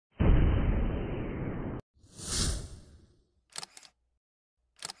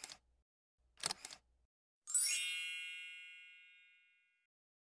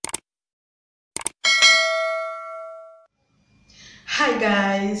Hi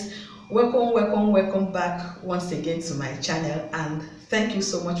guys, welcome back once again to my channel, and thank you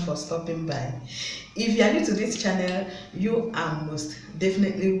so much for stopping by. If you are new to this channel, you are most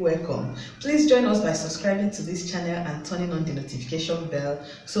definitely welcome. Please join us by subscribing to this channel and turning on the notification bell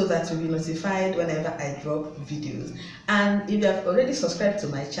so that you'll be notified whenever I drop videos. And if you have already subscribed to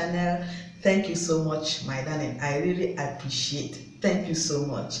my channel, thank you so much, my darling. I really appreciate it. Thank you so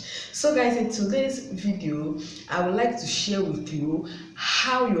much. So guys, in today's video I would like to share with you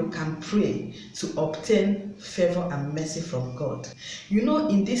how you can pray to obtain favor and mercy from God. You know,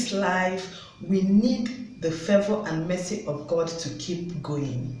 in this life we need the favor and mercy of God to keep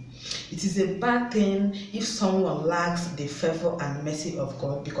going. It is a bad thing if someone lacks the favor and mercy of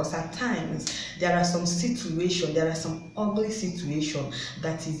God, because at times there are some situations, there are some ugly situations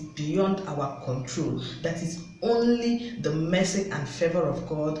that is beyond our control, that is only the mercy and favor of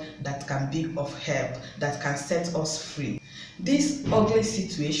God that can be of help, that can set us free. This ugly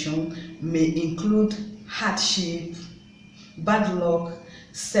situation may include hardship, bad luck,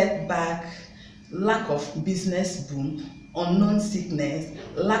 setback, lack of business boom, unknown sickness,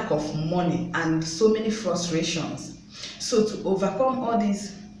 lack of money, and so many frustrations. So to overcome all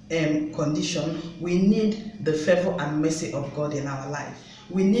these conditions, we need the favor and mercy of God in our life.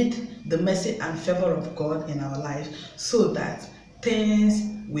 We need the mercy and favor of God in our life so that things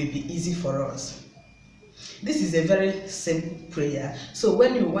will be easy for us. This is a very simple prayer. So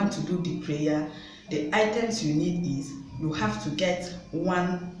when you want to do the prayer, the items you need is you have to get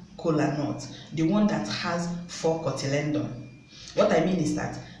one kola nut, the one that has 4 cotyledons. What I mean is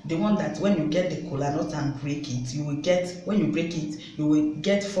that the one that when you get the kola nut and break it, you will get, when you break it, you will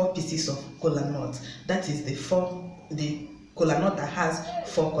get 4 pieces of kola nut. That is the kola nut that has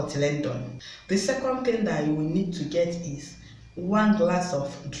 4 cotyledons. The second thing that you will need to get is 1 glass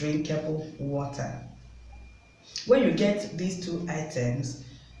of drinkable water. When you get these 2 items,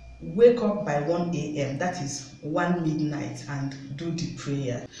 wake up by 1 a.m. that is 1 midnight, and do the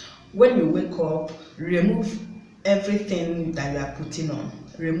prayer. When you wake up, remove everything that you are putting on.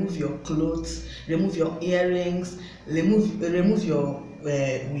 Remove your clothes, remove your earrings, remove your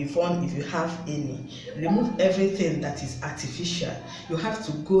weave on if you have any. Remove everything that is artificial. You have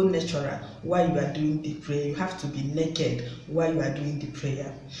to go natural while you are doing the prayer. You have to be naked while you are doing the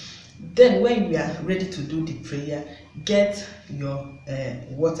prayer. Then when you are ready to do the prayer, get your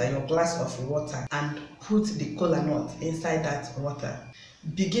water, your glass of water, and put the kola nut inside that water.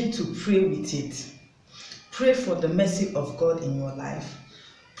 Begin to pray with it. Pray for the mercy of God in your life.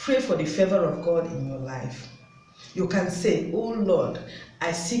 Pray for the favor of God in your life. You can say, "Oh Lord,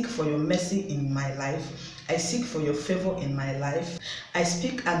 I seek for your mercy in my life. I seek for your favor in my life. I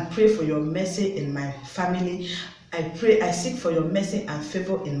speak and pray for your mercy in my family. I seek for your mercy and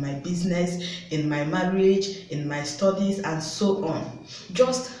favor in my business, in my marriage, in my studies," and so on.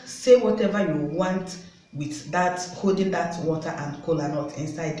 Just say whatever you want with that, holding that water and kola nut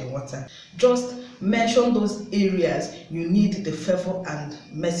inside the water. Just mention those areas you need the favor and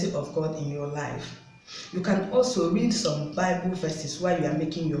mercy of God in your life. You can also read some Bible verses while you are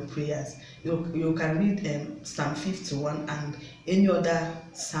making your prayers. You can read Psalm 51 and any other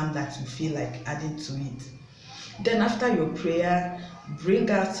psalm that you feel like adding to it. Then after your prayer, bring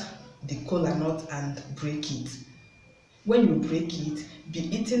out the kola nut and break it. When you break it, be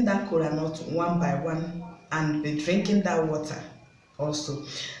eating that kola nut one by one and be drinking that water also.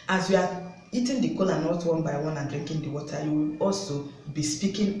 As you are eating the kola nut one by one and drinking the water, you will also be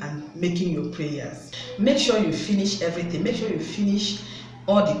speaking and making your prayers. Make sure you finish everything. Make sure you finish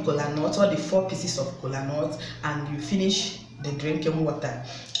all the kola nuts, all the 4 pieces of kola nuts, and you finish the drinking water.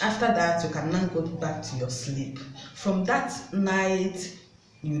 After that, you can now go back to your sleep. From that night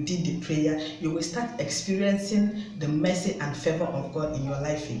you did the prayer, you will start experiencing the mercy and favor of God in your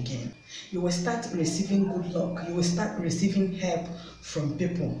life again. You will start receiving good luck. You will start receiving help from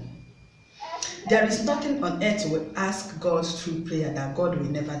people. There is nothing on earth you will ask God through prayer that God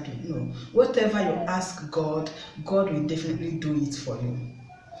will never do. No. Whatever you ask God, God will definitely do it for you.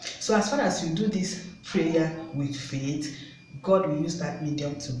 So as far as you do this prayer with faith, God will use that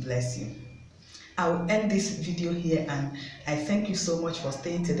medium to bless you. I will end this video here, and I thank you so much for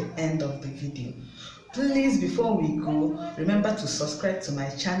staying to the end of the video. Please, before we go, remember to subscribe to my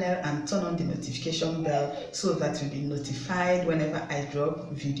channel and turn on the notification bell so that you'll be notified whenever I drop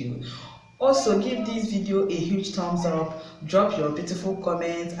video. Also, give this video a huge thumbs up, drop your beautiful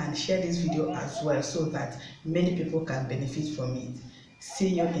comments, and share this video as well so that many people can benefit from it. See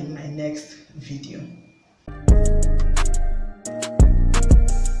you in my next video.